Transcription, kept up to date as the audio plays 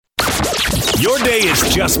Your day is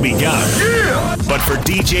just begun. Yeah! But for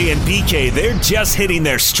DJ and PK, they're just hitting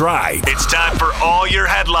their stride. It's time for all your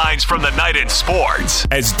headlines from the night in sports.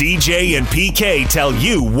 As DJ and PK tell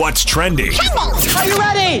you what's trending. Are you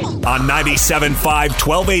ready? On 97.5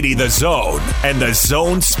 1280 The Zone and The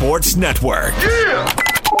Zone Sports Network. Yeah!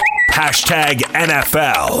 Hashtag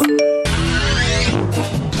NFL.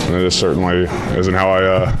 This certainly isn't how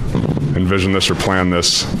I envisioned this or planned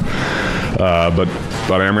this.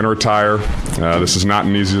 But I am going to retire. This is not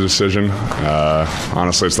an easy decision.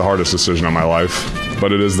 Honestly, it's the hardest decision of my life,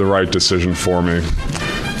 but it is the right decision for me.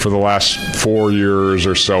 For the last 4 years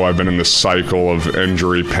or so, I've been in this cycle of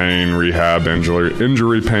injury, pain, rehab,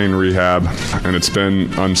 injury, pain, rehab, and it's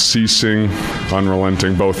been unceasing,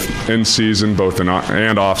 unrelenting, both in season,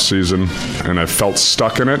 and off season, and I've felt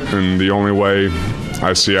stuck in it, and the only way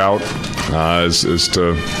I see out is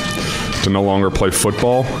to no longer play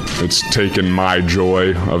football. It's taken my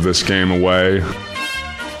joy of this game away.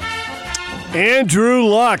 Andrew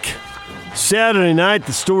Luck. Saturday night,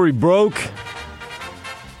 the story broke.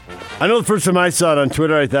 I know the first time I saw it on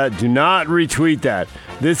Twitter, I thought, do not retweet that.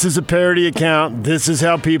 This is a parody account. This is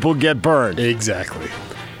how people get burned. Exactly.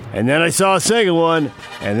 And then I saw a second one,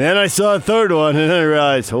 and then I saw a third one, and then I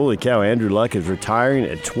realized, holy cow, Andrew Luck is retiring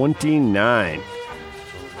at 29.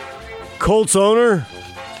 Colts owner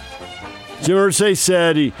Jim Irsay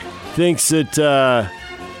said he thinks that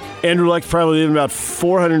Andrew Luck's probably leaving about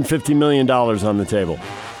 $450 million on the table.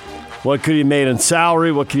 What could he have made in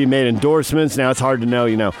salary? What could he have made in endorsements? Now it's hard to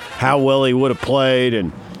know, how well he would have played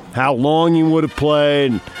and how long he would have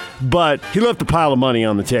played. But he left a pile of money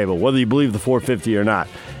on the table, whether you believe the $450 or not.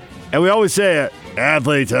 And we always say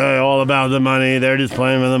athletes are all about the money. They're just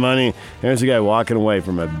playing for the money. There's a guy walking away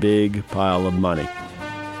from a big pile of money.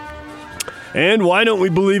 And why don't we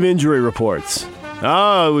believe injury reports?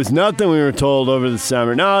 Oh, it was nothing we were told over the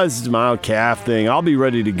summer. No, this is a mild calf thing. I'll be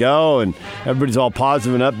ready to go. And everybody's all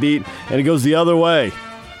positive and upbeat. And it goes the other way.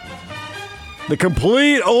 The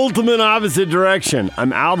complete ultimate opposite direction.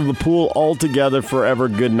 I'm out of the pool altogether forever.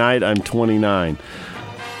 Good night. I'm 29.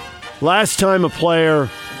 Last time a player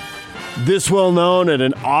this well known at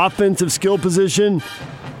an offensive skill position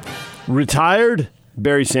retired,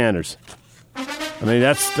 Barry Sanders. I mean,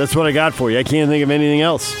 that's what I got for you. I can't think of anything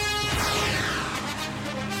else.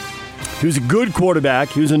 He was a good quarterback.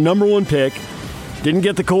 He was a number one pick. Didn't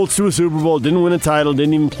get the Colts to a Super Bowl. Didn't win a title.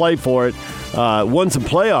 Didn't even play for it. Won some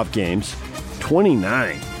playoff games.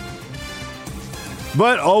 29.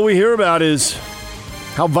 But all we hear about is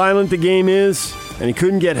how violent the game is, and he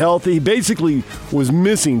couldn't get healthy. He basically was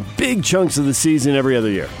missing big chunks of the season every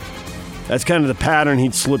other year. That's kind of the pattern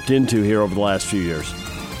he'd slipped into here over the last few years.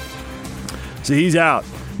 So he's out.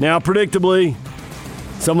 Now, predictably,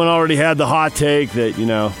 someone already had the hot take that,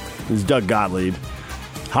 it was Doug Gottlieb.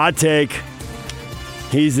 Hot take.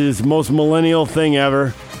 He's his most millennial thing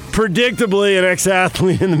ever. Predictably, an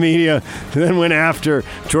ex-athlete in the media then went after,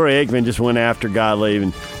 Troy Aikman just went after Gottlieb,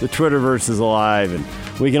 and the Twitterverse is alive, and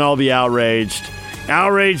we can all be outraged.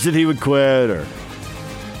 Outraged that he would quit, or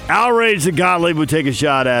outraged that Gottlieb would take a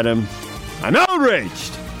shot at him. I'm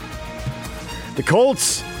outraged. The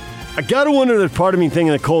Colts, I got to wonder, there's part of me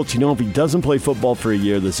thinking the Colts, if he doesn't play football for a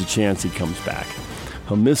year, there's a chance he comes back.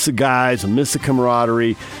 He'll miss the guys. He'll miss the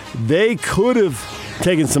camaraderie. They could have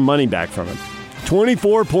taken some money back from him.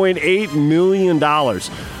 $24.8 million.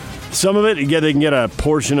 Some of it, they can get a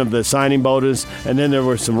portion of the signing bonus, and then there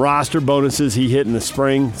were some roster bonuses he hit in the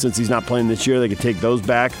spring. Since he's not playing this year, they could take those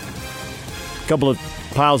back. A couple of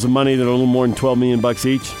piles of money that are a little more than $12 million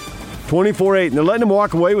each. $24.8, and they're letting him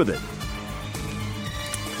walk away with it.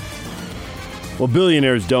 Well,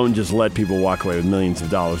 billionaires don't just let people walk away with millions of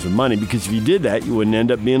dollars of money, because if you did that, you wouldn't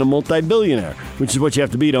end up being a multi-billionaire, which is what you have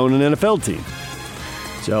to be to own an NFL team.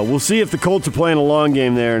 So we'll see if the Colts are playing a long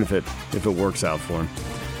game there and if it works out for them.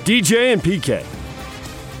 DJ and PK.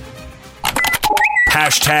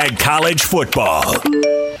 Hashtag college football.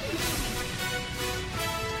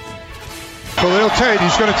 Khalil Tate,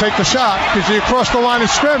 he's going to take the shot. Is he across the line of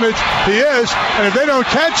scrimmage? He is. And if they don't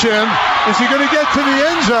catch him, is he going to get to the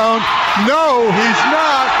end zone? No, he's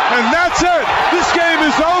not. And that's it. This game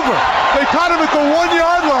is over. They caught him at the 1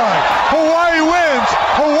 yard line. Hawaii wins.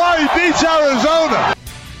 Hawaii beats Arizona.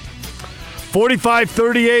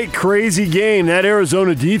 45-38, crazy game. That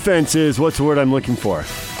Arizona defense is, what's the word I'm looking for?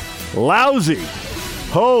 Lousy.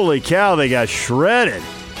 Holy cow, they got shredded.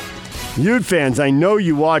 Ute fans, I know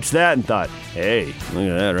you watched that and thought, hey, look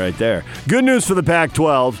at that right there. Good news for the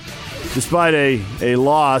Pac-12. Despite a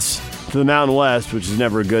loss to the Mountain West, which is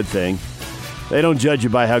never a good thing, they don't judge you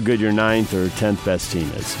by how good your 9th or 10th best team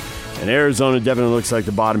is. And Arizona definitely looks like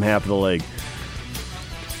the bottom half of the league.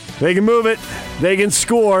 They can move it. They can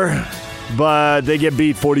score. But they get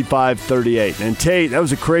beat 45-38. And Tate, that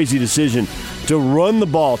was a crazy decision to run the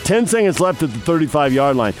ball. 10 seconds left at the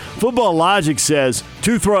 35-yard line. Football logic says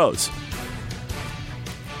 2 throws.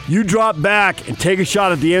 You drop back and take a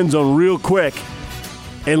shot at the end zone real quick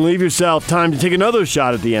and leave yourself time to take another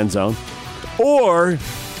shot at the end zone. Or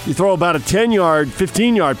you throw about a 10-yard,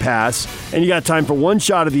 15-yard pass, and you got time for 1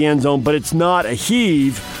 shot at the end zone, but it's not a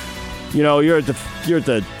heave. You know, you're at the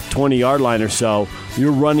 20-yard line or so.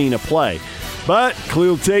 You're running a play. But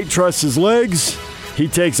Khalil Tate trusts his legs. He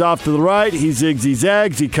takes off to the right. He zigs, he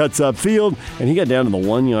zags. He cuts upfield. And he got down to the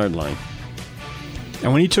 1-yard line.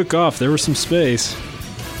 And when he took off, there was some space.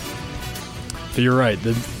 But you're right.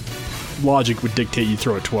 The logic would dictate you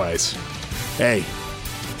throw it twice. Hey,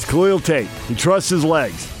 it's Khalil Tate. He trusts his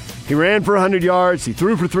legs. He ran for 100 yards. He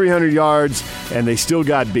threw for 300 yards. And they still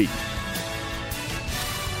got beat.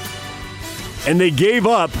 And they gave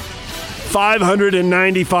up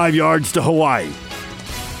 595 yards to Hawaii.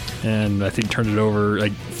 And I think turned it over,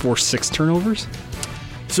 like, 6 turnovers?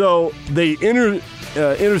 So they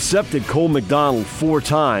intercepted Cole McDonald 4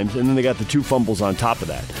 times, and then they got the 2 fumbles on top of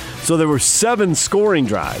that. So there were 7 scoring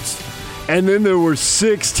drives, and then there were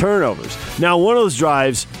 6 turnovers. Now, one of those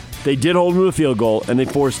drives, they did hold them to a field goal, and they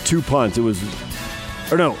forced 2 punts. They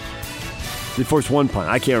forced 1 punt.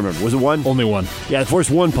 I can't remember. Was it 1? Only 1. Yeah, they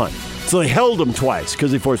forced 1 punt. So they held them twice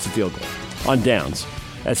because they forced the field goal on downs.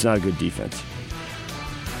 That's not a good defense.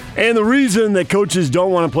 And the reason that coaches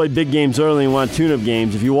don't want to play big games early and want tune-up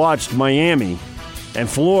games, if you watched Miami and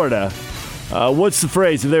Florida, what's the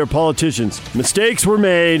phrase if they were politicians? Mistakes were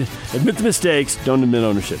made. Admit the mistakes. Don't admit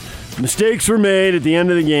ownership. Mistakes were made at the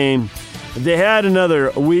end of the game. If they had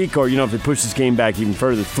another week or, if they push this game back even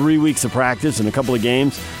further, 3 weeks of practice and a couple of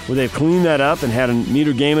games, would they have cleaned that up and had a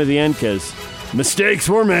neater game at the end? Because mistakes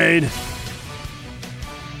were made.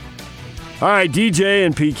 All right, DJ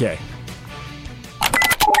and PK.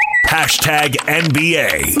 Hashtag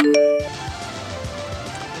NBA.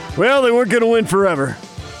 Well, they weren't going to win forever.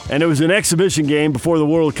 And it was an exhibition game before the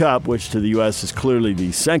World Cup, which to the U.S. is clearly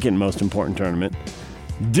the second most important tournament.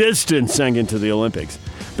 Distant second to the Olympics.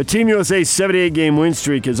 But Team USA's 78-game win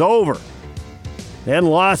streak is over. They hadn't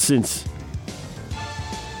lost since,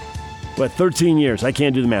 13 years? I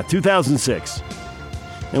can't do the math. 2006.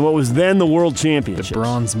 And what was then the World Championship. The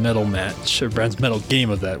bronze medal match, or bronze medal game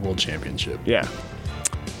of that World Championship. Yeah.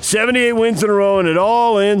 78 wins in a row, and it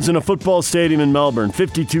all ends in a football stadium in Melbourne.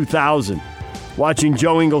 52,000. Watching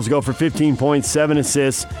Joe Ingles go for 15 points, 7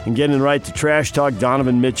 assists, and getting the right to trash talk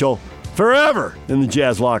Donovan Mitchell forever in the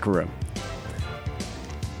Jazz locker room.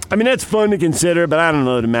 I mean, that's fun to consider, but I don't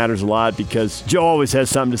know that it matters a lot because Joe always has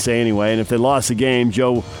something to say anyway, and if they lost the game,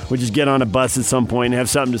 Joe would just get on a bus at some point and have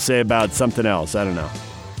something to say about something else. I don't know.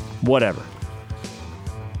 Whatever.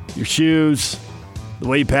 Your shoes, the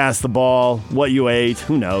way you passed the ball, what you ate,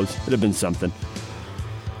 who knows? It'd have been something.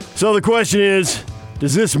 So the question is,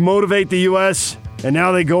 does this motivate the U.S.? And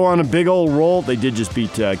now they go on a big old roll. They did just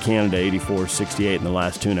beat Canada 84-68 in the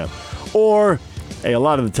last tune-up. Or, hey, a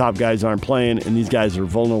lot of the top guys aren't playing, and these guys are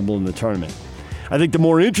vulnerable in the tournament. I think the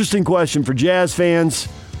more interesting question for Jazz fans,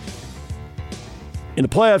 in the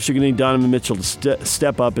playoffs, you're going to need Donovan Mitchell to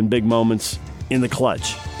step up in big moments in the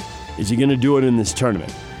clutch. Is he going to do it in this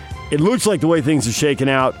tournament? It looks like the way things are shaking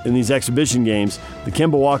out in these exhibition games, the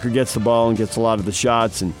Kemba Walker gets the ball and gets a lot of the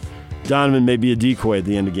shots, and Donovan may be a decoy at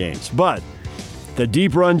the end of games. But the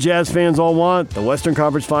deep run Jazz fans all want, the Western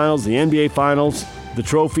Conference Finals, the NBA Finals, the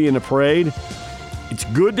trophy and the parade, it's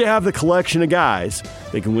good to have the collection of guys.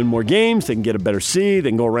 They can win more games, they can get a better seed, they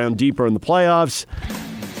can go around deeper in the playoffs.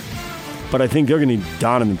 But I think they're going to need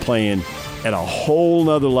Donovan playing at a whole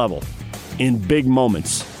nother level in big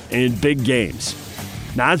moments and in big games.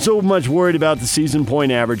 Not so much worried about the season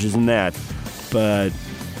point averages and that, but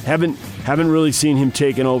haven't really seen him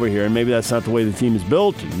taking over here. And maybe that's not the way the team is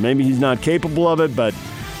built. Maybe he's not capable of it, but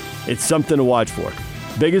it's something to watch for.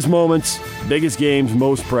 Biggest moments, biggest games,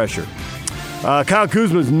 most pressure. Kyle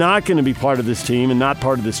Kuzma is not going to be part of this team and not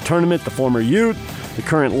part of this tournament. The former Ute, the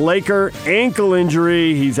current Laker, ankle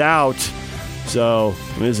injury, he's out. So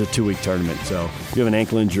it is a 2-week tournament. So if you have an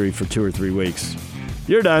ankle injury for 2 or 3 weeks,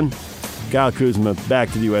 you're done. Kyle Kuzma back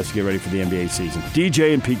to the U.S. to get ready for the NBA season.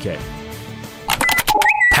 DJ and PK.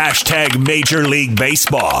 Hashtag Major League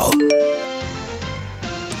Baseball.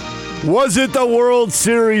 Was it the World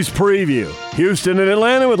Series preview? Houston and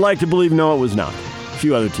Atlanta would like to believe no, it was not. A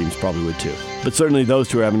few other teams probably would too. But certainly those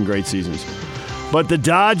two are having great seasons. But the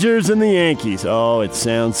Dodgers and the Yankees, oh, it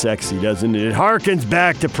sounds sexy, doesn't it? It harkens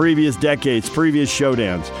back to previous decades, previous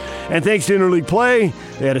showdowns. And thanks to interleague play,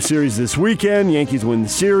 they had a series this weekend. Yankees win the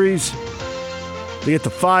series. They get the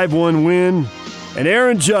 5-1 win, and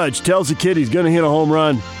Aaron Judge tells the kid he's going to hit a home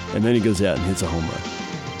run, and then he goes out and hits a home run.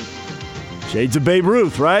 Shades of Babe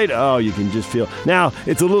Ruth, right? Oh, you can just feel. Now,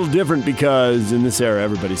 it's a little different because in this era,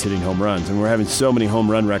 everybody's hitting home runs, and we're having so many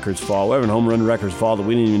home run records fall. We're having home run records fall that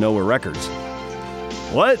we didn't even know were records.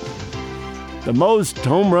 What? The most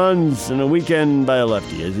home runs in a weekend by a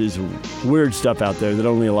lefty. It is weird stuff out there that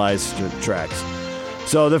only Elias tracks.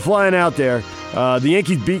 So they're flying out there. The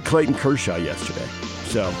Yankees beat Clayton Kershaw yesterday.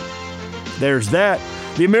 So there's that.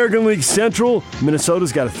 The American League Central,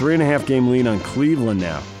 Minnesota's got a 3.5-game lead on Cleveland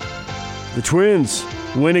now. The Twins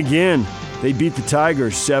win again. They beat the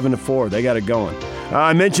Tigers 7-4. They got it going.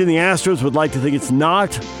 I mentioned the Astros would like to think it's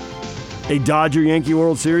not a Dodger-Yankee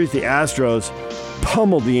World Series. The Astros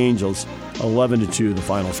pummeled the Angels 11-2, the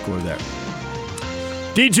final score there.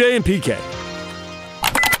 DJ and PK.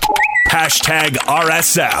 Hashtag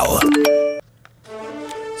RSL.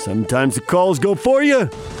 Sometimes the calls go for you.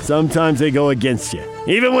 Sometimes they go against you.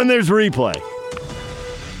 Even when there's replay.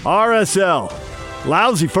 RSL.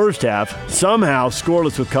 Lousy first half, somehow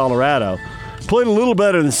scoreless with Colorado. Played a little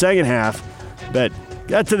better in the second half, but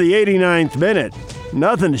got to the 89th minute.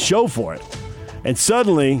 Nothing to show for it. And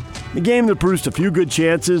suddenly, the game that produced a few good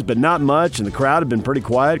chances, but not much, and the crowd had been pretty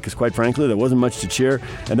quiet because, quite frankly, there wasn't much to cheer.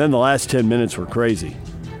 And then the last 10 minutes were crazy.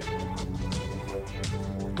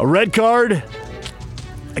 A red card,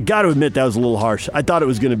 I got to admit that was a little harsh. I thought it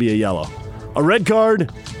was going to be a yellow. A red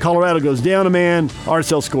card, Colorado goes down a man,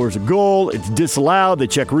 RSL scores a goal, it's disallowed, they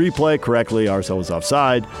check replay correctly, RSL was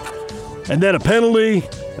offside. And then a penalty,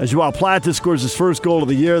 as Joao Plata scores his first goal of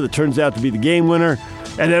the year that turns out to be the game winner,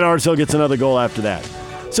 and then RSL gets another goal after that.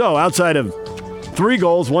 So outside of 3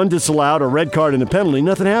 goals, 1 disallowed, a red card and a penalty,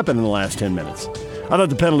 nothing happened in the last 10 minutes. I thought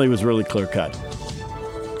the penalty was really clear-cut.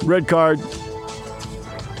 Red card,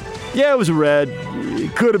 yeah, it was a red.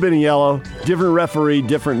 It could have been a yellow. Different referee,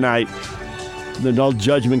 different night. The null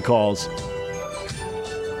judgment calls.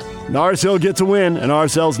 And RSL gets a win, and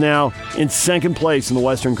RSL's now in second place in the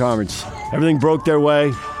Western Conference. Everything broke their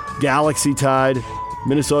way. Galaxy tied.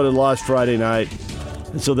 Minnesota lost Friday night.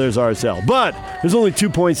 And so there's RSL. But there's only 2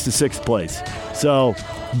 points to 6th place. So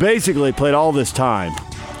basically played all this time.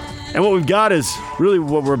 And what we've got is really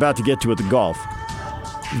what we're about to get to at the golf.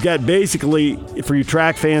 You've got basically, for you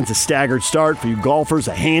track fans, a staggered start. For you golfers,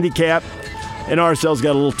 a handicap. And RSL's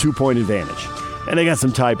got a little 2-point advantage. And they got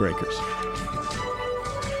some tiebreakers.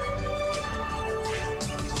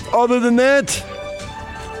 Other than that,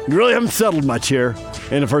 you really haven't settled much here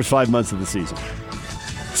in the first 5 months of the season.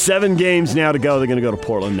 7 games now to go. They're going to go to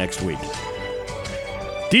Portland next week.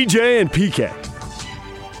 DJ and PK.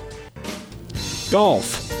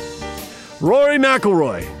 Golf. Rory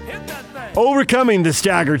McIlroy overcoming the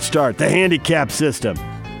staggered start, the handicap system.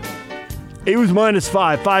 He was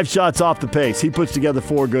 -5, 5 shots off the pace. He puts together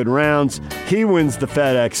 4 good rounds. He wins the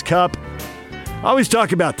FedEx Cup. I always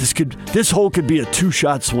talk about this hole could be a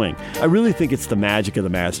 2-shot swing. I really think it's the magic of the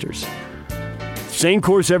Masters. Same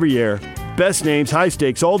course every year, best names, high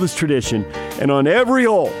stakes, all this tradition, and on every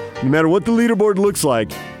hole, no matter what the leaderboard looks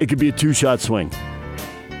like, it could be a 2-shot swing.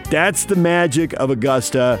 That's the magic of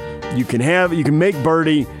Augusta. You can make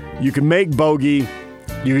birdie, you can make bogey.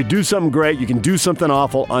 You can do something great. You can do something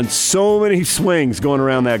awful on so many swings going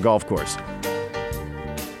around that golf course.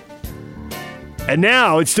 And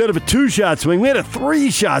now, instead of a 2-shot swing, we had a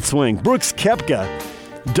 3-shot swing. Brooks Koepka,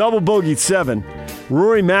 double bogeyed 7.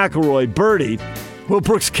 Rory McIlroy birdied. Will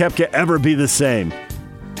Brooks Koepka ever be the same?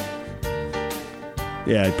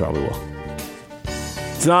 Yeah, he probably will.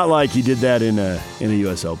 It's not like he did that in a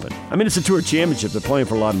U.S. Open. I mean, it's a Tour Championship. They're playing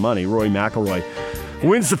for a lot of money. Rory McIlroy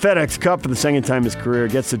wins the FedEx Cup for the second time in his career,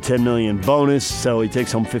 gets the $10 million bonus, so he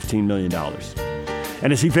takes home $15 million.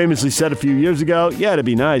 And as he famously said a few years ago, yeah, it'd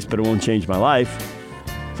be nice, but it won't change my life.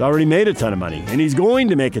 He's already made a ton of money, and he's going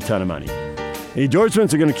to make a ton of money. The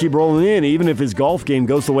endorsements are going to keep rolling in, even if his golf game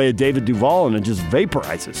goes the way of David Duval and it just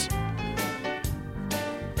vaporizes.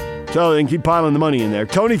 So they can keep piling the money in there.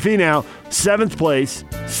 Tony Finau, 7th place,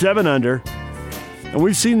 7 under. And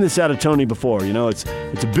we've seen this out of Tony before. You know, it's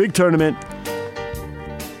a big tournament.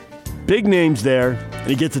 Big names there, and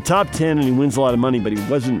he gets a top 10 and he wins a lot of money, but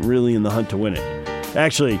he wasn't really in the hunt to win it.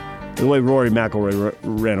 Actually, the way Rory McIlroy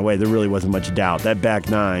ran away, there really wasn't much doubt. That back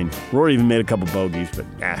 9, Rory even made a couple bogeys, but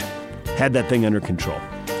had that thing under control.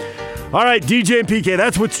 All right, DJ and PK,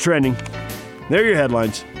 that's what's trending. There are your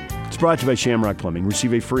headlines. It's brought to you by Shamrock Plumbing.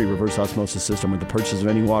 Receive a free reverse osmosis system with the purchase of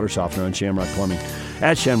any water softener on Shamrock Plumbing.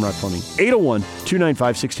 At Shamrock Plumbing,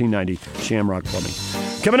 801-295-1690, Shamrock Plumbing.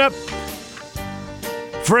 Coming up,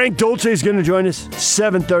 Frank Dolce is going to join us,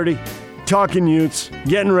 7:30, talking Utes,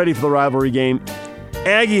 getting ready for the rivalry game.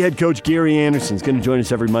 Aggie head coach Gary Anderson is going to join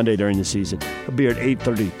us every Monday during the season. He'll be here at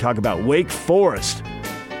 8:30 to talk about Wake Forest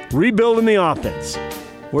rebuilding the offense,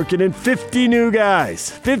 working in 50 new guys.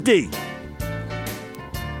 50.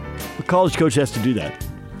 A college coach has to do that.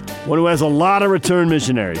 One who has a lot of return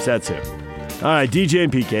missionaries. That's it. All right, DJ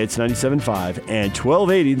and PK, it's 97.5 and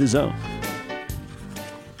 1280 The Zone.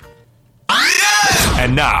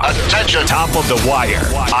 And now, attention, top of the wire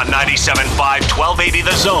on 97.5, 1280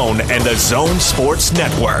 The Zone and the Zone Sports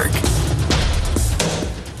Network.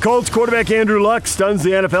 Colts quarterback Andrew Luck stuns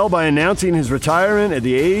the NFL by announcing his retirement at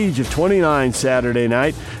the age of 29 Saturday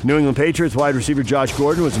night. New England Patriots wide receiver Josh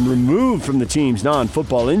Gordon was removed from the team's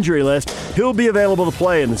non-football injury list. He'll be available to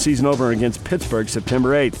play in the season opener against Pittsburgh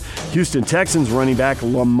September 8th. Houston Texans running back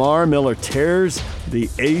Lamar Miller tears the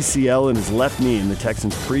ACL in his left knee in the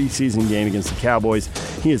Texans' preseason game against the Cowboys.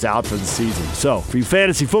 He is out for the season. So, for you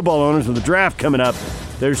fantasy football owners with the draft coming up,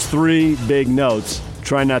 there's 3 big notes.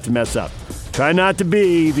 Try not to mess up. Try not to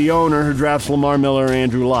be the owner who drafts Lamar Miller or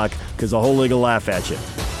Andrew Luck, because the whole league will laugh at you.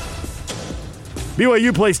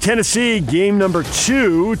 BYU plays Tennessee, game number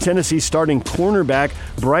 2. Tennessee starting cornerback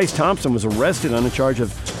Bryce Thompson was arrested on a charge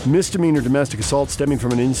of misdemeanor domestic assault stemming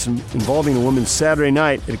from an incident involving a woman Saturday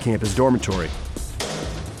night at a campus dormitory.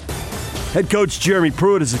 Head coach Jeremy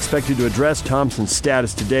Pruitt is expected to address Thompson's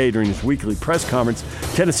status today during his weekly press conference.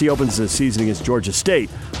 Tennessee opens the season against Georgia State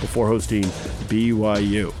before hosting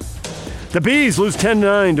BYU. The Bees lose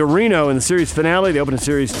 10-9 to Reno in the series finale. They open a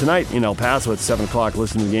series tonight in El Paso at 7 o'clock.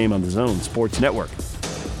 Listen to the game on the Zone Sports Network.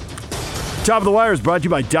 Top of the Wire is brought to you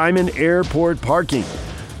by Diamond Airport Parking.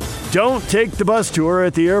 Don't take the bus tour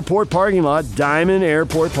at the airport parking lot. Diamond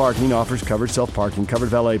Airport Parking offers covered self-parking, covered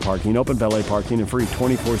valet parking, open valet parking, and free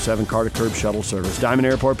 24/7 car-to-curb shuttle service. Diamond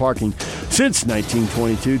Airport Parking since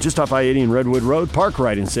 1922, just off I-80 and Redwood Road. Park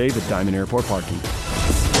right and save at Diamond Airport Parking.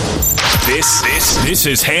 This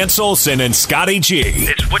is Hans Olsen and Scotty G.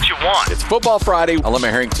 It's what you want. It's Football Friday. Alema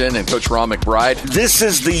Harrington and Coach Ron McBride. This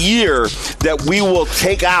is the year that we will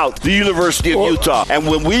take out the University of Utah. And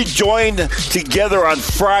when we join together on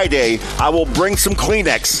Friday, I will bring some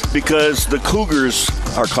Kleenex because the Cougars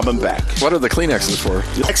are coming back. What are the Kleenexes for?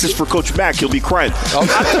 Kleenex is for Coach Mack. He'll be crying. Here.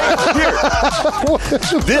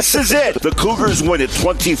 This is it. The Cougars win it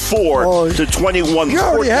 24-21. You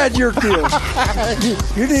already had your deal.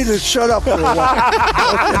 You need to shut up for a while.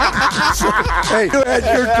 Hey, you had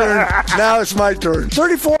your turn. Now it's my turn.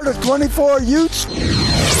 34-24 Utes.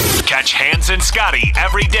 Catch Hans and Scotty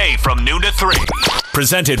every day from noon to 3.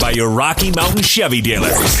 Presented by your Rocky Mountain Chevy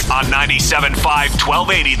dealers on 97.5,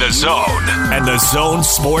 1280 The Zone and the Zone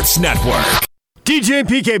Sports Network. DJ and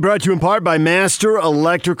PK brought to you in part by Master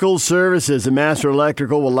Electrical Services. And Master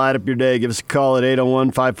Electrical will light up your day. Give us a call at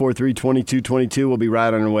 801-543-2222. We'll be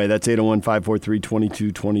right on our way. That's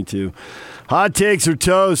 801-543-2222. Hot takes or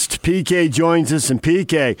toast. PK joins us, and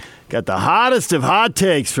PK got the hottest of hot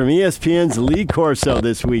takes from ESPN's Lee Corso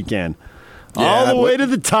this weekend. All the way to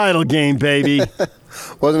the title game, baby.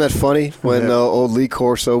 Wasn't that funny when old Lee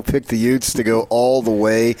Corso picked the Utes to go all the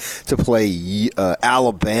way to play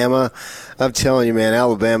Alabama? I'm telling you, man,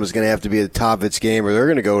 Alabama's going to have to be at the top of its game, or they're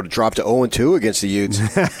going to go to drop to 0-2 against the Utes.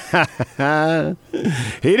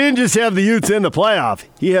 He didn't just have the Utes in the playoff.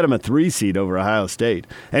 He had them a 3-seed over Ohio State.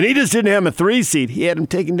 And he just didn't have them a 3-seed. He had them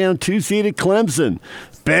taking down 2-seeded Clemson.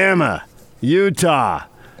 Bama, Utah.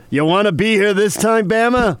 You want to be here this time,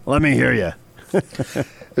 Bama? Let me hear you.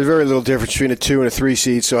 There's very little difference between a 2 and a 3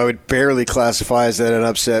 seed, so I would barely classify as that an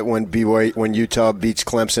upset when Utah beats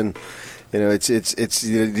Clemson. You know, it's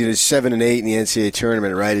 7 and 8 in the NCAA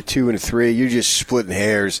tournament, right? A 2 and a 3, you're just splitting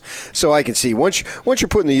hairs. So I can see once you're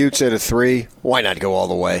putting the Utes at a 3, why not go all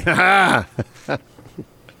the way?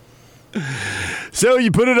 So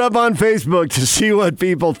you put it up on Facebook to see what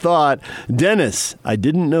people thought. Dennis, I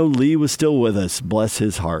didn't know Lee was still with us. Bless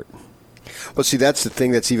his heart. Well, see, that's the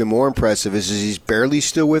thing that's even more impressive is he's barely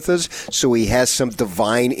still with us, so he has some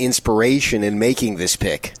divine inspiration in making this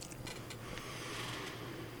pick.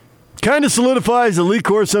 Kind of solidifies that Lee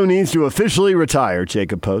Corso needs to officially retire,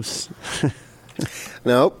 Jacob posts.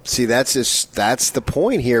 No, see, that's the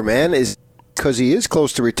point here, man, is because he is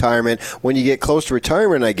close to retirement. When you get close to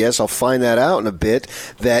retirement, I guess, I'll find that out in a bit,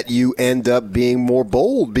 that you end up being more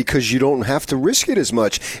bold because you don't have to risk it as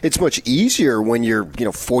much. It's much easier when you're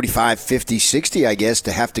 45, 50, 60, I guess,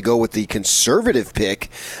 to have to go with the conservative pick.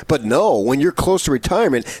 But no, when you're close to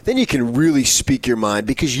retirement, then you can really speak your mind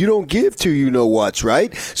because you don't give to you-know-whats,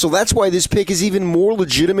 right? So that's why this pick is even more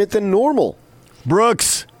legitimate than normal.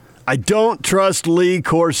 Brooks, I don't trust Lee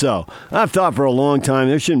Corso. I've thought for a long time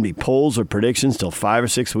there shouldn't be polls or predictions till 5 or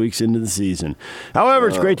 6 weeks into the season. However,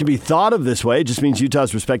 it's great to be thought of this way. It just means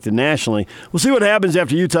Utah's respected nationally. We'll see what happens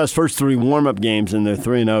after Utah's first 3 warm-up games, and they're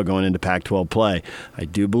 3-0 going into Pac-12 play. I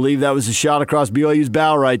do believe that was a shot across BYU's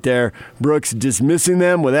bow right there. Brooks dismissing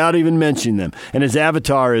them without even mentioning them. And his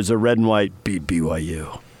avatar is a red and white beat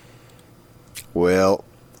BYU. Well,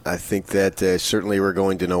 I think that certainly we're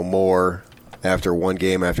going to know more after 1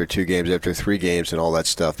 game, after 2 games, after 3 games, and all that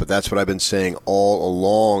stuff. But that's what I've been saying all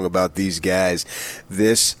along about these guys.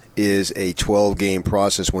 This is a 12-game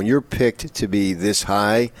process. When you're picked to be this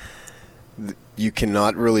high, you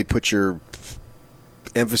cannot really put your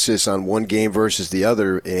emphasis on one game versus the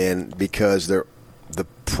other, and because the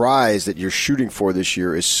prize that you're shooting for this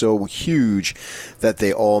year is so huge that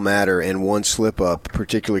they all matter, and one slip up,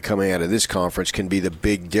 particularly coming out of this conference, can be the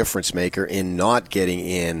big difference maker in not getting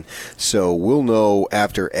in. So we'll know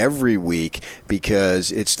after every week, because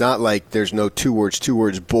it's not like there's no two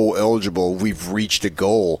words bowl eligible, we've reached a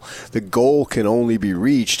goal. The goal can only be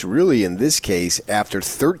reached really in this case after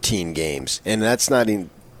 13 games, and that's not in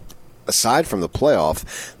aside from the playoffs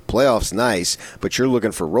nice, but you're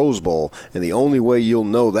looking for Rose Bowl, and the only way you'll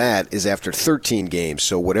know that is after 13 games.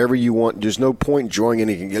 So whatever you want, there's no point in drawing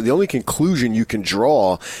any. The only conclusion you can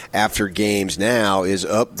draw after games now is,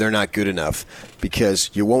 they're not good enough, because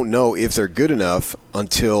you won't know if they're good enough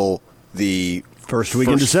until the first week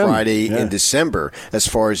in December. Friday in December, as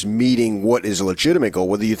far as meeting what is a legitimate goal.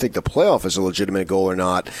 Whether you think the playoff is a legitimate goal or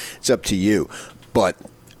not, it's up to you. But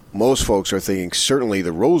most folks are thinking certainly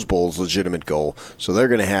the Rose Bowl is a legitimate goal. So they're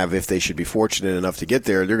going to have, if they should be fortunate enough to get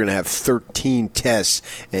there, they're going to have 13 tests,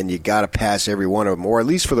 and you got to pass every one of them. Or at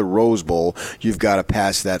least for the Rose Bowl, you've got to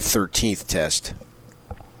pass that 13th test.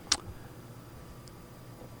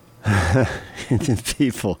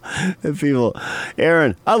 People,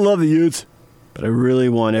 Aaron, I love the Utes, but I really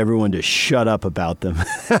want everyone to shut up about them.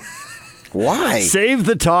 Why? Save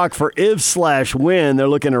the talk for if/when. They're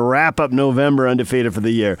looking to wrap up November undefeated for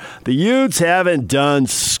the year. The Utes haven't done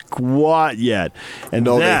squat yet. And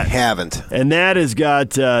no, they haven't. And that has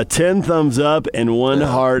got 10 thumbs up and 1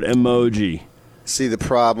 heart emoji. See, the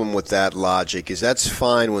problem with that logic is that's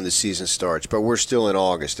fine when the season starts, but we're still in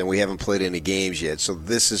August and we haven't played any games yet. So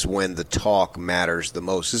this is when the talk matters the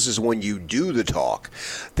most. This is when you do the talk.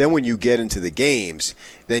 Then when you get into the games,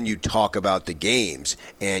 then you talk about the games,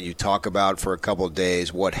 and you talk about for a couple of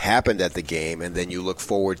days what happened at the game, and then you look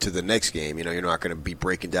forward to the next game. You know, you're not going to be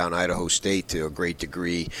breaking down Idaho State to a great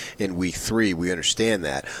degree in week 3. We understand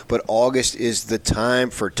that. But August is the time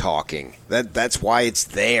for talking. That's why it's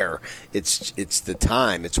there. It's the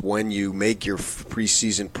time. It's when you make your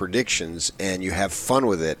preseason predictions and you have fun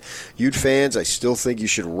with it. Ute fans, I still think you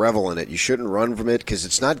should revel in it. You shouldn't run from it, because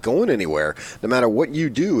it's not going anywhere. No matter what you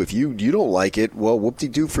do, if you don't like it, well,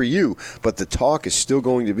 whoop-de-doo for you, but the talk is still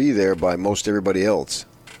going to be there by most everybody else.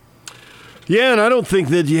 Yeah, and I don't think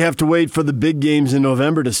that you have to wait for the big games in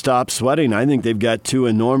November to stop sweating. I think they've got 2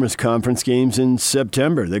 enormous conference games in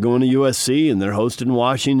September. They're going to USC, and they're hosting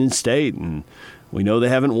Washington State, and we know they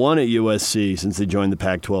haven't won at USC since they joined the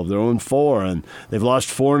Pac-12. They're 0-4, and they've lost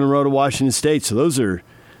 4 in a row to Washington State, so those are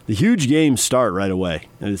the huge games start right away,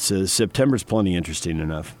 and September's plenty interesting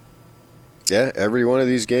enough. Yeah, every one of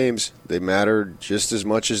these games, they matter just as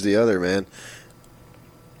much as the other, man.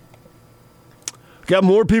 Got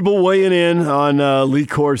more people weighing in on Lee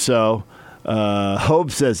Corso.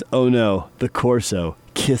 Hope says, oh no, the Corso,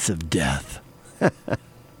 kiss of death.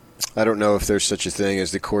 I don't know if there's such a thing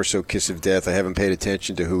as the Corso kiss of death. I haven't paid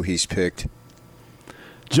attention to who he's picked.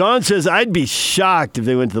 John says, I'd be shocked if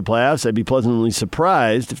they went to the playoffs. I'd be pleasantly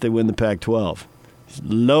surprised if they win the Pac-12. He's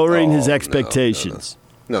lowering his expectations.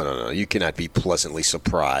 No. You cannot be pleasantly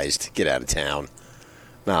surprised. Get out of town.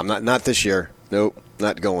 No, I'm not this year. Nope,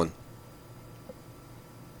 not going.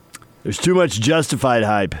 There's too much justified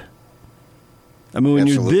hype. I mean, when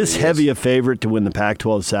Absolutely you're this heavy a favorite to win the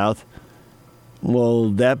Pac-12 South, well,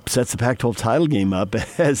 that sets the Pac-12 title game up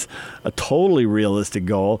as a totally realistic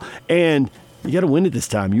goal. And you got to win it this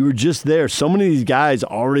time. You were just there. So many of these guys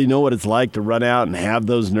already know what it's like to run out and have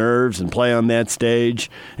those nerves and play on that stage,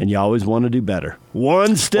 and you always want to do better.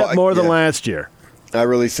 One step more than last year. I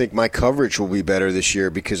really think my coverage will be better this year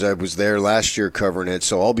because I was there last year covering it,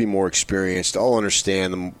 so I'll be more experienced. I'll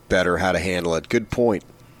understand them better how to handle it. Good point.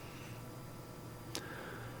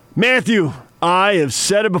 Matthew, I have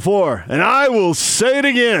said it before, and I will say it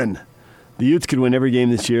again. The Utes could win every game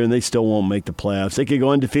this year, and they still won't make the playoffs. They could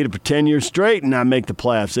go undefeated for 10 years straight and not make the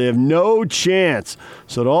playoffs. They have no chance.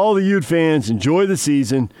 So to all the Ute fans, enjoy the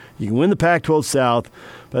season. You can win the Pac-12 South.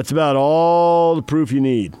 That's about all the proof you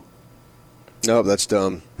need. No, that's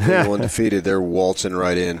dumb. They're undefeated. They're waltzing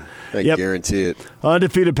right in. I guarantee it.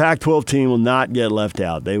 Undefeated Pac-12 team will not get left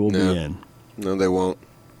out. They will be in. No, they won't.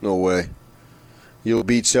 No way. You'll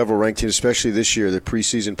beat several ranked teams, especially this year. The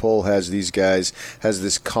preseason poll has these guys, has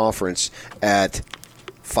this conference at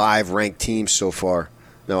 5 ranked teams so far.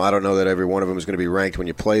 Now, I don't know that every one of them is going to be ranked when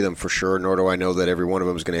you play them for sure, nor do I know that every one of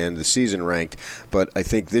them is going to end the season ranked. But I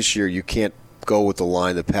think this year you can't go with the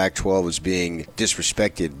line that Pac-12 is being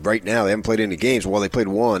disrespected. Right now, they haven't played any games. Well, they played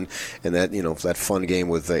one, and that fun game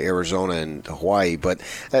with Arizona and Hawaii, but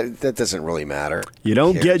that doesn't really matter. You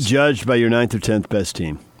don't get judged by your 9th or 10th best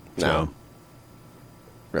team. No. So.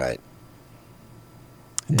 Right.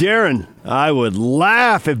 Darren, I would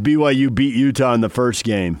laugh if BYU beat Utah in the first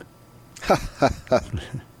game.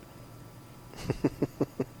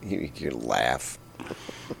 You can laugh.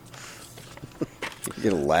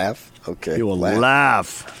 You gonna laugh? Okay. You will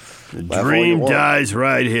laugh. The dream dies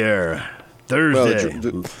right here. Thursday.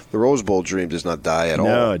 Well, the Rose Bowl dream does not die at all.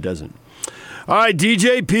 No, it doesn't. All right,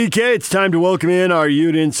 DJ PK, it's time to welcome in our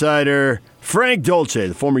Ute insider, Frank Dolce,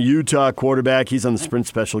 the former Utah quarterback. He's on the Sprint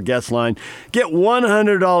Special Guest Line. Get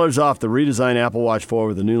 $100 off the redesigned Apple Watch 4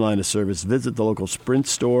 with a new line of service. Visit the local Sprint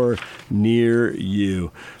store near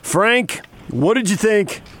you. Frank, what did you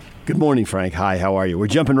think? Good morning, Frank. Hi, how are you? We're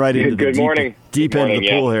jumping right into the deep end of the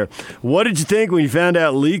pool here. What did you think when you found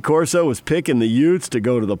out Lee Corso was picking the Utes to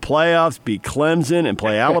go to the playoffs, beat Clemson, and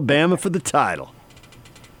play Alabama for the title?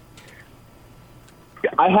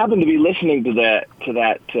 I happened to be listening to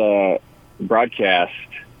that broadcast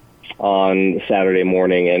on Saturday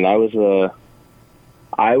morning, and I was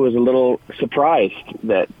a little surprised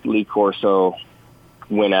that Lee Corso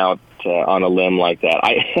went out on a limb like that.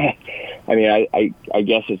 I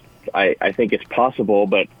guess I think it's possible,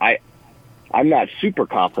 but I'm not super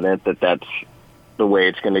confident that that's the way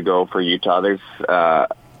it's going to go for Utah. There's a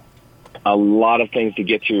lot of things to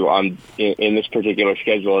get to in this particular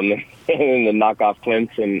schedule, and then knock off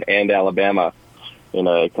Clemson and Alabama in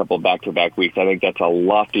a couple of back-to-back weeks. I think that's a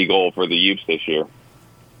lofty goal for the Utes this year.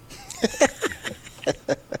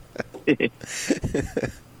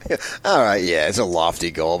 All right, yeah, it's a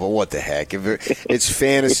lofty goal, but what the heck? It's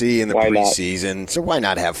fantasy in the preseason, so why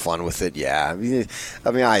not have fun with it? Yeah, I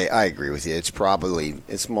mean, I agree with you. It's probably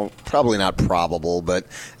not probable, but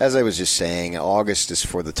as I was just saying, August is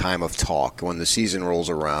for the time of talk. When the season rolls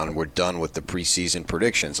around, we're done with the preseason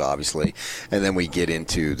predictions, obviously, and then we get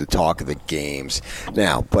into the talk of the games.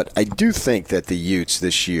 Now, but I do think that the Utes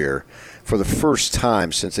this year, for the first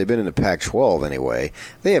time since they've been in the Pac-12 anyway,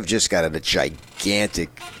 they have just got a gigantic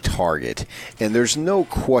target. And there's no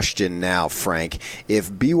question now, Frank,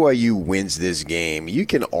 if BYU wins this game, you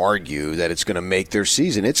can argue that it's going to make their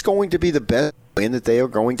season. It's going to be the best win that they are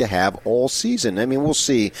going to have all season. I mean, we'll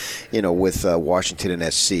see, with Washington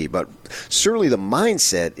and SC. But certainly the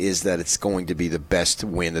mindset is that it's going to be the best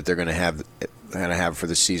win that they're going to have for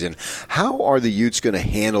the season. How are the Utes going to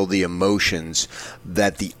handle the emotions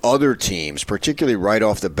that the other teams, particularly right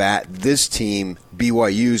off the bat, this team,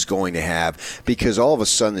 BYU, is going to have, because all of a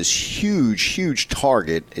sudden this huge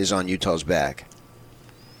target is on Utah's back?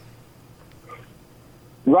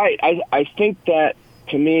 Right. I think that,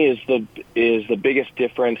 to me, is the biggest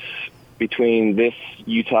difference between this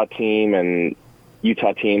Utah team and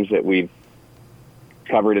Utah teams that we've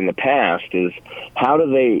covered in the past is how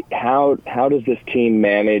does this team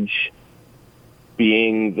manage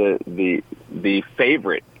being the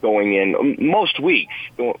favorite going in most weeks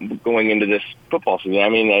going into this football season? I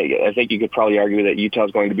mean, I think you could probably argue that Utah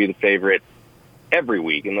is going to be the favorite every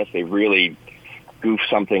week unless they really goof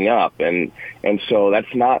something up, and so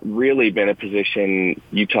that's not really been a position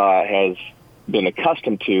Utah has been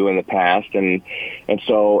accustomed to in the past, and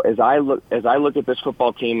so as I look at this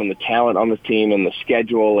football team and the talent on this team and the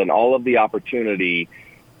schedule and all of the opportunity,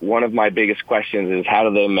 one of my biggest questions is how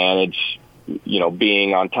do they manage,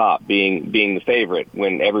 being on top, being the favorite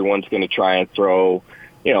when everyone's going to try and throw,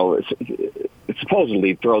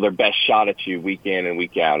 supposedly throw their best shot at you week in and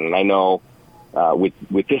week out. And I know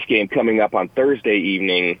with this game coming up on Thursday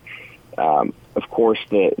evening, of course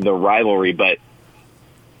the rivalry, but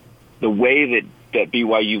the way that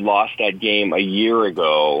BYU lost that game a year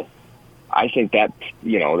ago, I think that's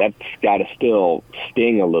got to still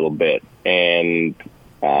sting a little bit. And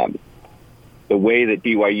the way that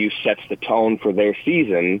BYU sets the tone for their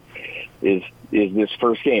season is this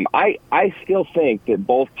first game. I still think that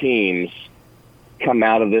both teams come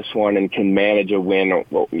out of this one and can manage a win,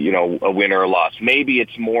 a win or a loss. Maybe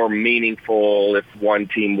it's more meaningful if one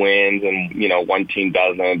team wins and one team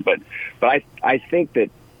doesn't. But I think that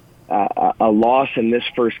a loss in this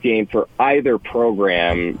first game for either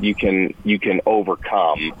program you can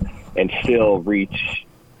overcome. still reach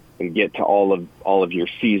and get to all of your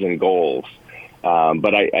season goals.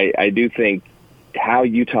 But I do think how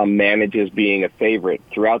Utah manages being a favorite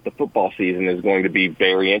throughout the football season is going to be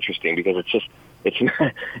very interesting, because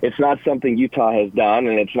it's not something Utah has done,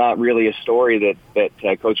 and it's not really a story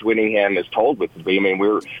that Coach Whittingham has told with us. I mean,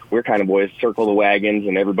 we're kind of boys circle the wagons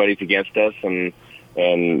and everybody's against us, and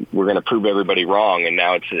we're going to prove everybody wrong. And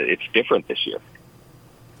now it's different this year.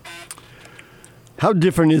 How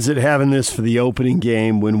different is it having this for the opening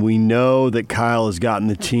game when we know that Kyle has gotten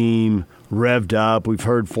the team revved up? We've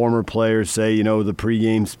heard former players say, the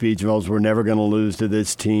pregame speech was, we're never going to lose to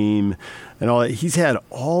this team and all that. He's had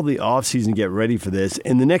all the offseason to get ready for this,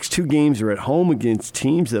 and the next 2 games are at home against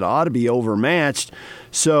teams that ought to be overmatched.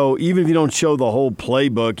 So even if you don't show the whole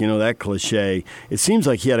playbook, that cliche, it seems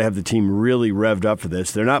like he had to have the team really revved up for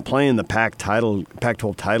this. They're not playing the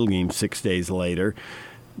Pac-12 title game 6 days later.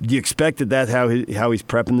 Do you expect that that's how he's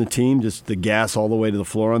prepping the team, just the gas all the way to the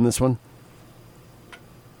floor on this one?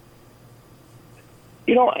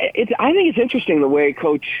 I think it's interesting the way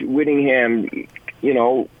Coach Whittingham,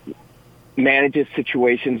 manages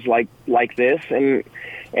situations like this, and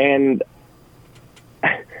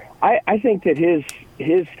I think that his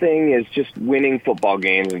thing is just winning football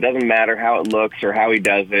games. It doesn't matter how it looks or how he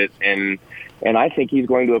does it, and I think he's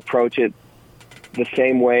going to approach it the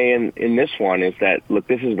same way in this one. Is that, look,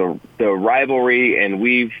 this is the rivalry, and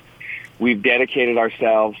we've dedicated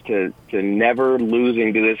ourselves to never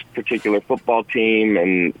losing to this particular football team,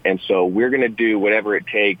 and so we're going to do whatever it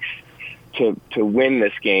takes to win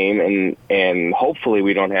this game, and hopefully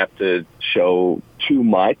we don't have to show too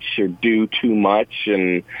much or do too much,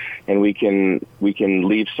 and we can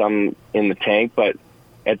leave some in the tank. But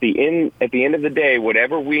at the end of the day,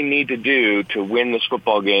 whatever we need to do to win this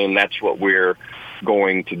football game, that's what we're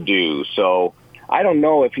going to do. So I don't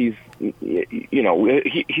know if he's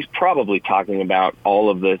probably talking about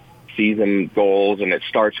all of the season goals, and it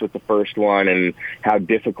starts with the first one and how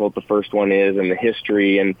difficult the first one is and the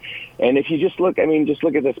history. And if you just look at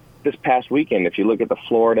this past weekend, if you look at the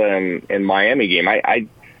Florida and Miami game,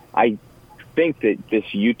 I think that this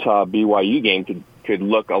Utah BYU game could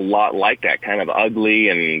look a lot like that, kind of ugly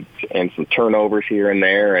and some turnovers here and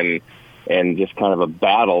there, and just kind of a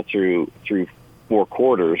battle through 4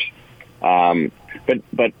 quarters.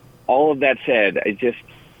 But all of that said,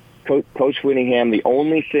 Coach Whittingham, the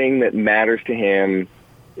only thing that matters to him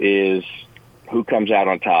is who comes out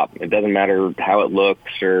on top. It doesn't matter how it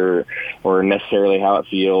looks or necessarily how it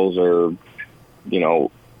feels, or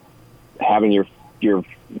having your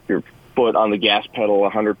foot on the gas pedal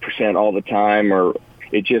 100% all the time, or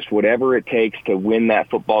it just whatever it takes to win that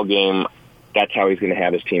football game. That's how he's going to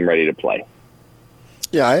have his team ready to play.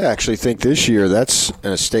 Yeah, I actually think this year that's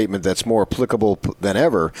a statement that's more applicable than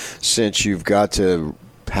ever, since you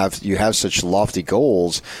have such lofty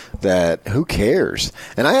goals that who cares?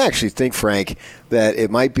 And I actually think, Frank, that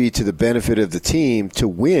it might be to the benefit of the team to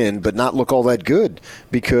win but not look all that good,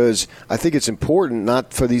 because I think it's important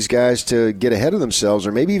not for these guys to get ahead of themselves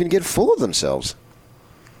or maybe even get full of themselves.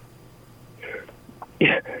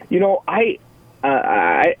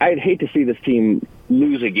 I'd hate to see this team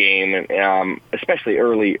lose a game, especially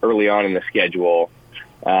early on in the schedule.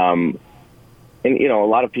 And, a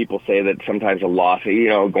lot of people say that sometimes a loss,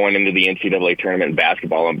 going into the NCAA tournament in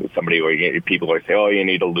basketball, and people always say, oh, you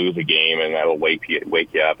need to lose a game and that'll wake you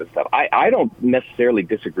up and stuff. I don't necessarily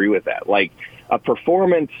disagree with that. Like, a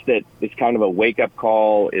performance that is kind of a wake-up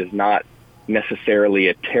call is not necessarily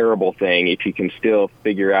a terrible thing if you can still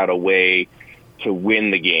figure out a way to win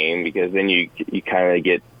the game, because then you kind of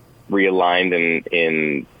get realigned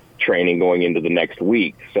in training going into the next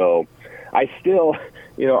week. So I still,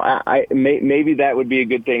 maybe that would be a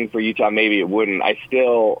good thing for Utah. Maybe it wouldn't. I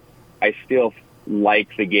still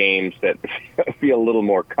like the games that feel a little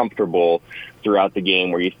more comfortable throughout the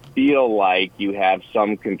game, where you feel like you have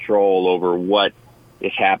some control over what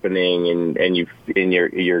is happening, and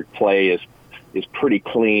your play is pretty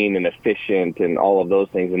clean and efficient and all of those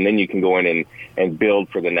things, and then you can go in and build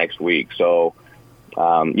for the next week. So,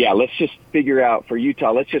 let's just figure out, for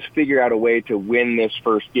Utah, let's just figure out a way to win this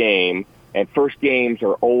first game. And first games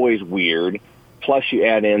are always weird. Plus, you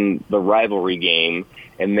add in the rivalry game,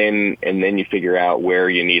 and then you figure out where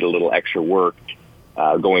you need a little extra work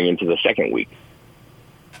going into the second week.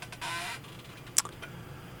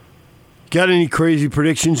 Got any crazy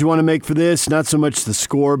predictions you want to make for this? Not so much the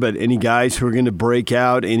score, but any guys who are going to break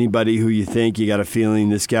out? Anybody who you think you got a feeling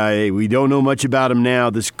this guy, we don't know much about him now,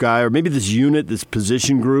 this guy, or maybe this unit, this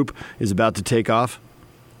position group is about to take off?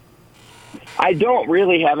 I don't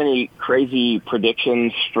really have any crazy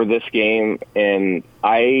predictions for this game, and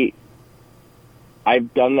I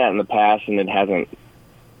I've done that in the past, and it hasn't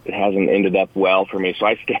ended up well for me. So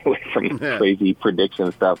I stay away from crazy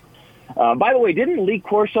prediction stuff. By the way, didn't Lee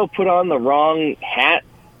Corso put on the wrong hat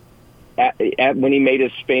at when he made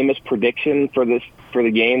his famous prediction for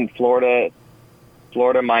the game Florida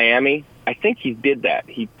Miami? I think he did that.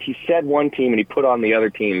 He said one team and he put on the other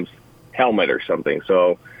team's helmet or something.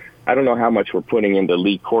 So I don't know how much we're putting into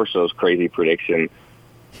Lee Corso's crazy prediction.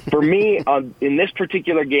 For me, in this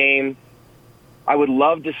particular game, I would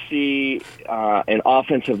love to see an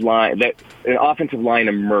offensive line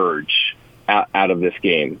emerge out of this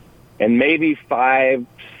game, and maybe 5,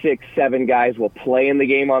 6, 7 guys will play in the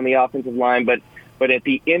game on the offensive line. But at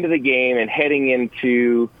the end of the game and heading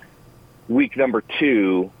into week number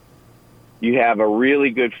 2, you have a really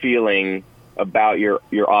good feeling about your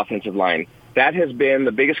offensive line. That has been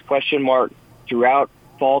the biggest question mark throughout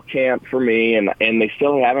fall camp for me, and they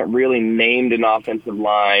still haven't really named an offensive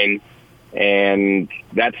line. And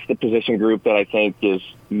that's the position group that I think is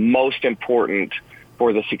most important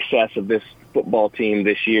for the success of this football team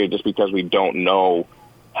this year, just because we don't know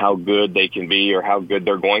how good they can be or how good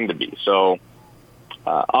they're going to be. So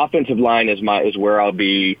offensive line is where I'll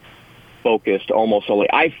be focused almost solely.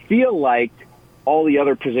 I feel like all the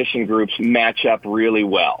other position groups match up really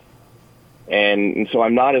well. And so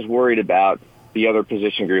I'm not as worried about the other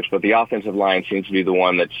position groups, but the offensive line seems to be the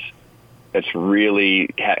one that's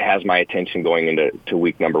really has my attention going into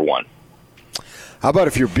week number 1. How about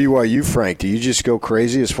if you're BYU, Frank? Do you just go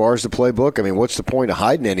crazy as far as the playbook? I mean, what's the point of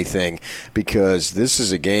hiding anything? Because this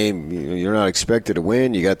is a game you're not expected to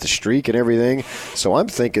win. You got the streak and everything. So I'm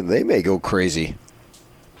thinking they may go crazy.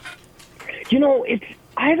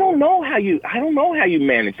 I don't know how you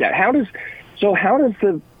manage that. How does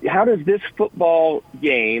this football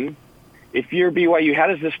game, if you're BYU, how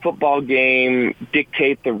does this football game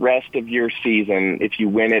dictate the rest of your season if you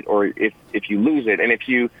win it or if you lose it? And if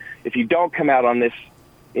you don't come out on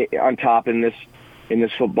top in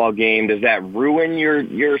this football game, does that ruin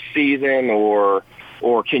your season or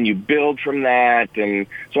can you build from that? And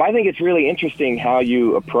so I think it's really interesting how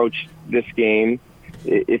you approach this game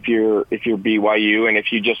if you're BYU, and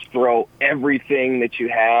if you just throw everything that you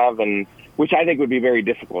have, and which I think would be very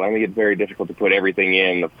difficult. I think it's very difficult to put everything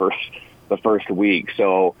in the first week.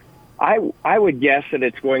 So I would guess that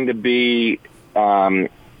it's going to be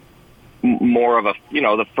more of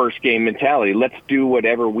the first game mentality. Let's do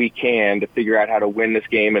whatever we can to figure out how to win this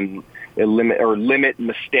game and limit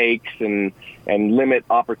mistakes and limit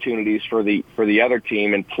opportunities for the other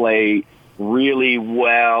team and play really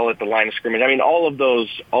well at the line of scrimmage. I mean, all of those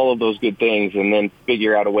good things, and then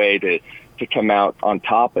figure out a way to come out on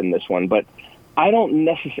top in this one. But I don't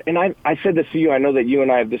necessarily, and I said this to you, I know that you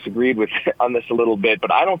and I have disagreed on this a little bit,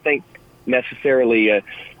 but I don't think necessarily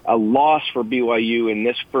a loss for BYU in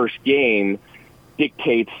this first game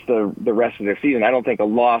dictates the rest of their season. I don't think a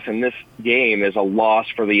loss in this game is a loss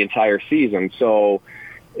for the entire season. So,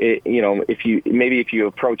 if you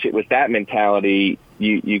approach it with that mentality,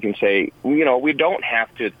 you can say, we don't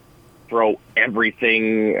have to throw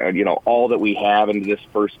everything, all that we have into this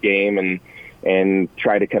first game and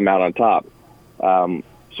try to come out on top.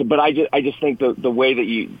 But I just think the way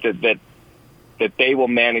that they will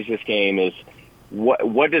manage this game is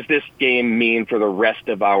what does this game mean for the rest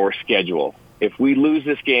of our schedule? If we lose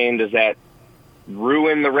this game, does that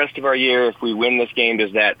ruin the rest of our year? If we win this game,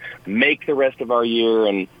 does that make the rest of our year?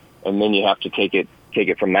 And then you have to take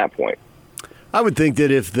it from that point. I would think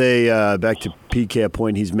that if they, back to PK, a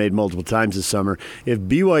point he's made multiple times this summer, if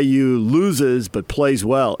BYU loses but plays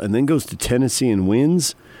well and then goes to Tennessee and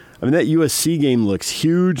wins, I mean, that USC game looks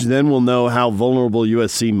huge. Then we'll know how vulnerable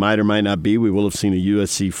USC might or might not be. We will have seen a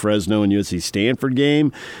USC Fresno and USC Stanford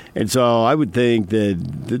game. And so I would think that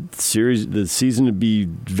the season would be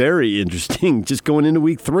very interesting just going into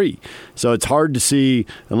week 3. So it's hard to see,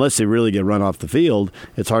 unless they really get run off the field,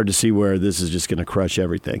 it's hard to see where this is just going to crush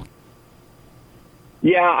everything.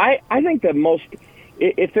 Yeah, I think that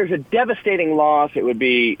if there's a devastating loss, it would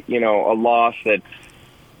be, a loss that's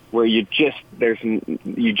where you just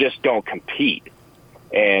don't compete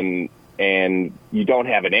and you don't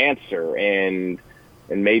have an answer and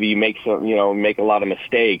maybe you make a lot of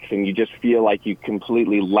mistakes and you just feel like you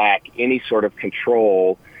completely lack any sort of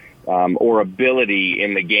control or ability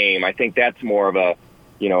in the game. I think that's more of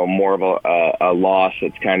a loss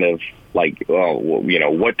that's kind of like,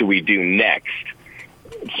 what do we do next?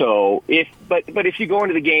 So if you go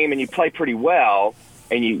into the game and you play pretty well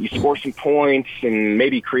and you score some points and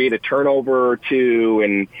maybe create a turnover or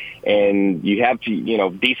two and you have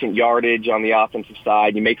decent yardage on the offensive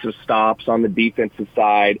side, you make some stops on the defensive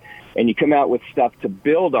side, and you come out with stuff to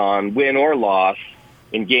build on, win or loss,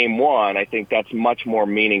 in Game 1, I think that's much more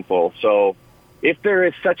meaningful. So if there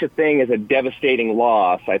is such a thing as a devastating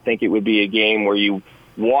loss, I think it would be a game where you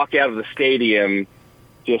walk out of the stadium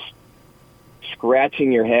just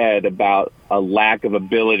scratching your head about a lack of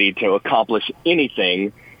ability to accomplish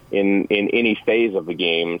anything in any phase of the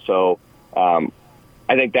game. So I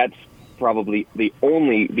think that's probably the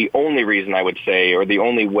only reason I would say, or the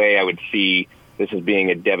only way I would see this as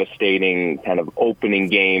being a devastating kind of opening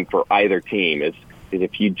game for either team is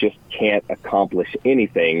if you just can't accomplish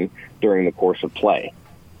anything during the course of play.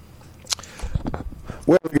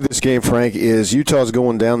 Well, look at this game, Frank, is Utah's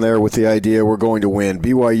going down there with the idea we're going to win.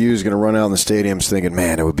 BYU is going to run out in the stadiums thinking,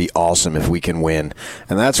 man, it would be awesome if we can win.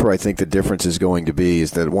 And that's where I think the difference is going to be,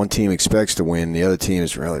 is that one team expects to win, the other team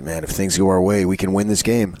is really, man, if things go our way, we can win this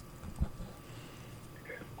game.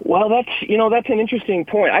 Well, that's an interesting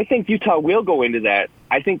point. I think Utah will go into that.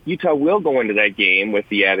 I think Utah will go into that game with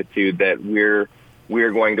the attitude that we're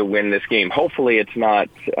going to win this game. Hopefully it's not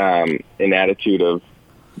an attitude of,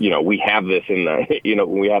 we have this in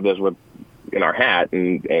our hat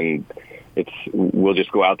and we'll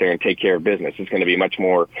just go out there and take care of business. It's going to be much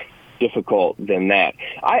more difficult than that.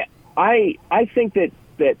 I think that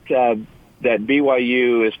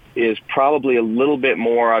BYU is probably a little bit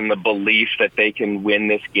more on the belief that they can win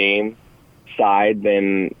this game side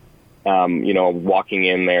than walking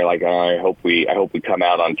in there like, I hope we come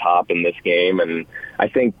out on top in this game. And I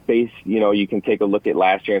think you can take a look at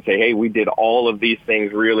last year and say, hey, we did all of these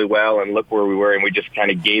things really well, and look where we were, and we just kind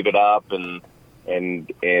of gave it up and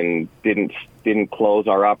didn't close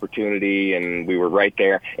our opportunity, and we were right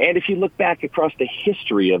there. And if you look back across the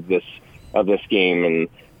history of this game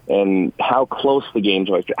and how close the games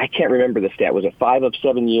were, I can't remember the stat. Was it 5 of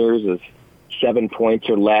 7 years is 7 points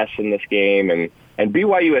or less in this game? And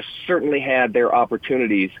BYU has certainly had their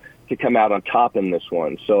opportunities to come out on top in this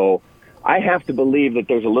one. So I have to believe that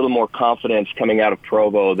there's a little more confidence coming out of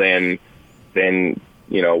Provo than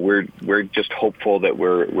we're just hopeful that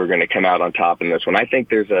we're going to come out on top in this one. I think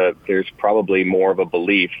there's probably more of a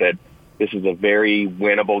belief that this is a very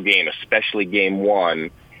winnable game, especially Game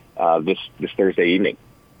 1 this Thursday evening.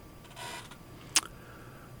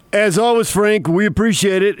 As always, Frank, we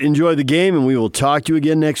appreciate it. Enjoy the game, and we will talk to you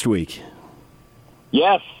again next week.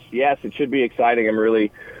 Yes, it should be exciting. I'm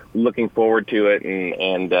really looking forward to it,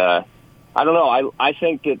 and I don't know. I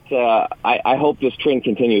think that I hope this trend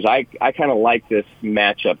continues. I kind of like this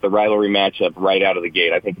matchup, the rivalry matchup, right out of the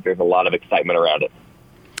gate. I think there's a lot of excitement around it.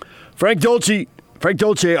 Frank Dolce,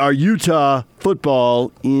 our Utah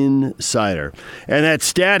football insider. And that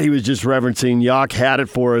stat he was just referencing, Yock had it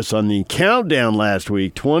for us on the countdown last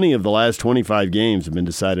week. 20 of the last 25 games have been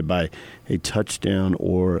decided by a touchdown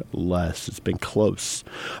or less. It's been close.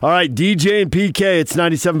 All right, DJ and PK, it's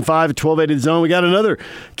 97.5 at 1280 The Zone. We got another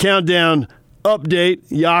countdown update.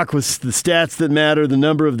 Yock with the stats that matter, the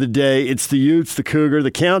number of the day. It's the Utes, the Cougar,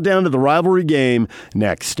 the countdown to the rivalry game.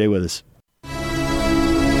 Next, stay with us.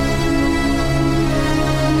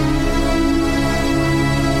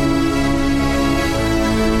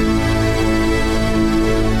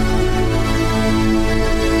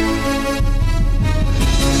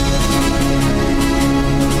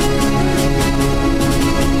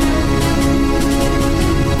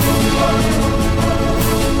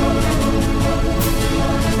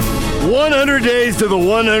 Days to the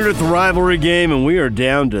 100th rivalry game, and we are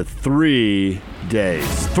down to 3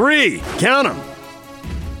 days. 3! Count them.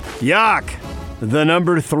 Yock, the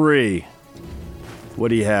number 3. What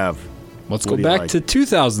do you have? Let's go back to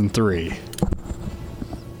 2003.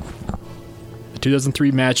 The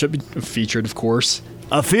 2003 matchup featured, of course,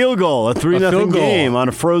 a field goal, a 3-0 game on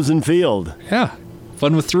a frozen field. Yeah,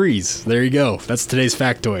 fun with threes. There you go. That's today's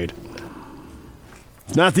factoid.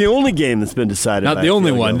 Not the only game that's been decided. Not the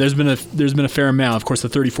only one. There's been a fair amount. Of course, the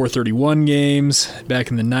 34-31 games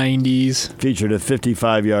back in the 90s featured a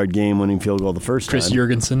 55-yard game-winning field goal the first time. Chris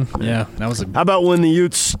Jurgensen. Yeah, that was a. How about when the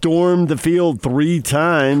Utes stormed the field 3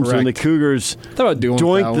 times? Correct. When the Cougars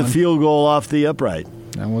doinked the field goal off the upright?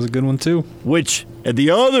 That was a good one too. Which at the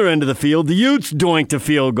other end of the field, the Utes doinked a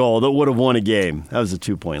field goal that would have won a game. That was a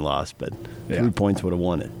 2-point loss, but 3 points would have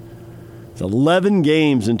won it. 11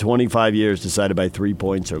 games in 25 years decided by 3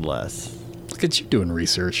 points or less. Look at you doing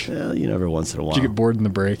research. Well, every once in a while. Did you get bored in the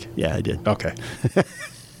break? Yeah, I did. Okay.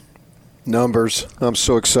 Numbers. I'm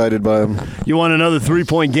so excited by them. You want another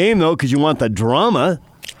 3-point game, though, because you want the drama.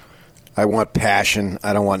 I want passion.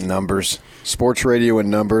 I don't want numbers. Sports radio and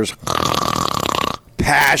numbers.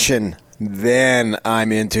 Passion. Then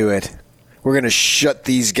I'm into it. We're going to shut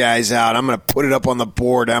these guys out. I'm going to put it up on the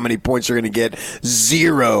board how many points they're going to get.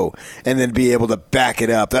 0. And then be able to back it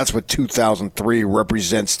up. That's what 2003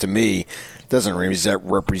 represents to me. Doesn't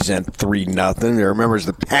represent 3-0. It remembers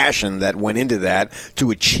the passion that went into that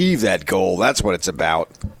to achieve that goal. That's what it's about.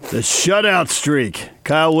 The shutout streak.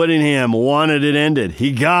 Kyle Whittingham wanted it ended.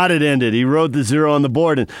 He got it ended. He wrote the 0 on the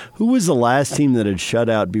board. And who was the last team that had shut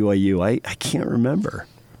out BYU? I can't remember.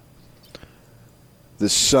 The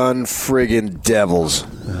Sun friggin' Devils.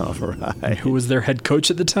 All right. Who was their head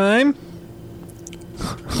coach at the time?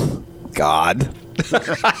 God.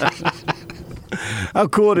 How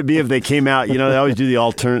cool would it be if they came out? They always do the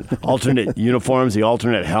alternate uniforms, the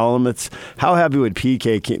alternate helmets. How happy would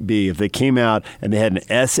PK be if they came out and they had an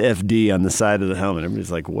SFD on the side of the helmet? Everybody's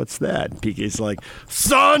like, what's that? And PK's like,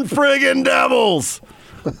 Sun friggin' Devils.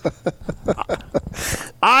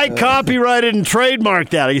 I copyrighted and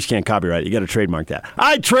trademarked that. I guess you can't copyright it. You got to trademark that.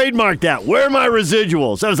 I trademarked that. Where are my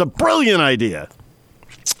residuals? That was a brilliant idea.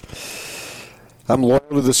 I'm loyal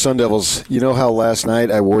to the Sun Devils. You know how last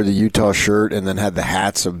night I wore the Utah shirt and then had the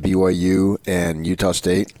hats of BYU and Utah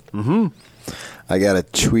State? Mm-hmm. I got a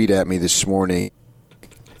tweet at me this morning.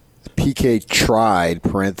 PK tried,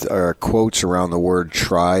 quotes around the word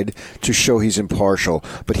tried, to show he's impartial,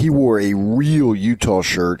 but he wore a real Utah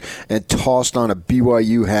shirt and tossed on a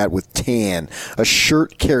BYU hat with tan. A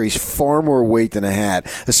shirt carries far more weight than a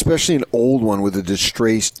hat, especially an old one with a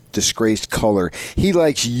disgraced color. He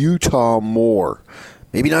likes Utah more.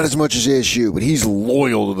 Maybe not as much as ASU, but he's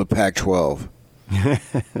loyal to the Pac-12.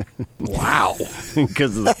 Wow.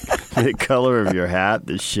 Because of the color of your hat,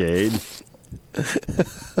 the shade.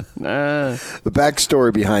 The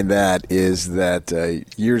backstory behind that is that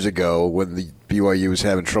years ago, when the BYU was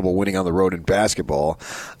having trouble winning on the road in basketball,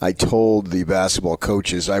 I told the basketball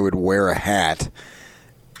coaches I would wear a hat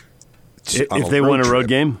if they won a road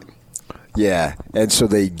game. Yeah, and so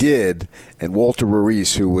they did. And Walter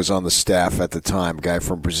Ruiz, who was on the staff at the time, a guy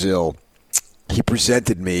from Brazil, he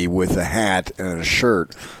presented me with a hat and a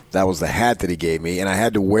shirt. That was the hat that he gave me, and I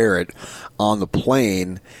had to wear it on the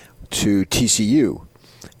plane to TCU.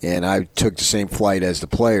 And I took the same flight as the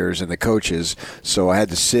players and the coaches, so I had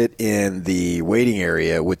to sit in the waiting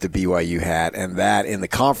area with the BYU hat, and that in the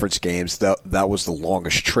conference games, that was the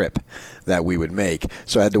longest trip that we would make.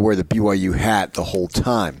 So I had to wear the BYU hat the whole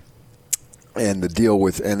time. And the deal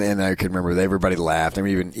with, and I can remember that everybody laughed. I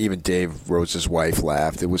mean, even Dave Rose's wife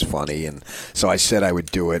laughed. It was funny, and so I said I would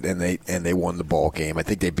do it, and they won the ball game. I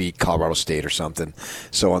think they beat Colorado State or something.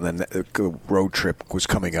 So on the road trip was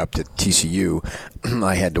coming up to TCU,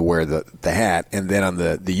 I had to wear the hat, and then on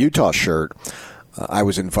the Utah shirt, I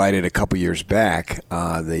was invited a couple years back.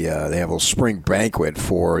 They have a little spring banquet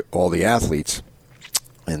for all the athletes,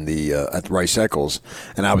 at Rice Eccles,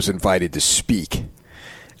 and I was invited to speak.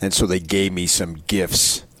 And so they gave me some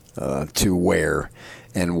gifts to wear,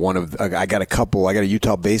 and I got a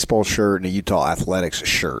Utah baseball shirt and a Utah athletics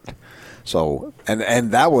shirt. So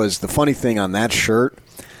and that was the funny thing on that shirt,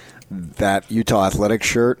 that Utah athletics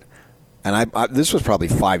shirt. And I this was probably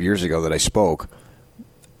 5 years ago that I spoke.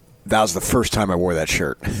 That was the first time I wore that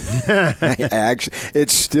shirt.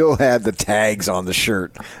 It still had the tags on the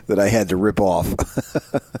shirt that I had to rip off.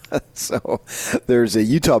 So there's a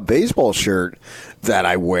Utah baseball shirt that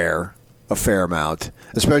I wear a fair amount,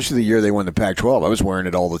 especially the year they won the Pac-12. I was wearing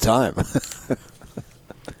it all the time.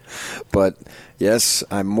 But yes,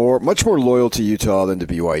 I'm much more loyal to Utah than to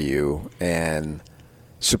BYU, and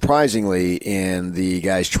surprisingly, in the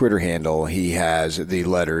guy's Twitter handle, he has the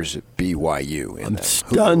letters BYU in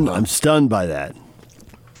there. I'm stunned by that.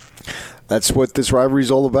 That's what this rivalry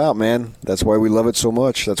is all about, man. That's why we love it so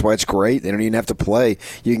much. That's why it's great. They don't even have to play.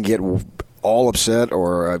 You can get all upset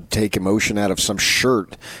or take emotion out of some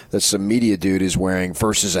shirt that some media dude is wearing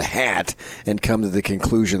versus a hat and come to the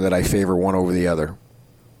conclusion that I favor one over the other.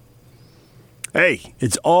 Hey,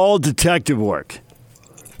 it's all detective work.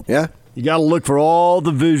 Yeah. You got to look for all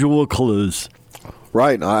the visual clues.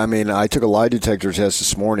 Right. I mean, I took a lie detector test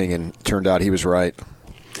this morning, and it turned out he was right.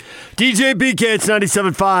 DJ BK, it's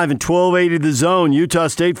 97.5 and 1280 The Zone. Utah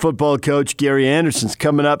State football coach Gary Anderson's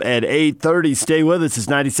coming up at 8:30. Stay with us. It's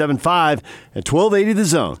 97.5 and 1280 The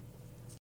Zone.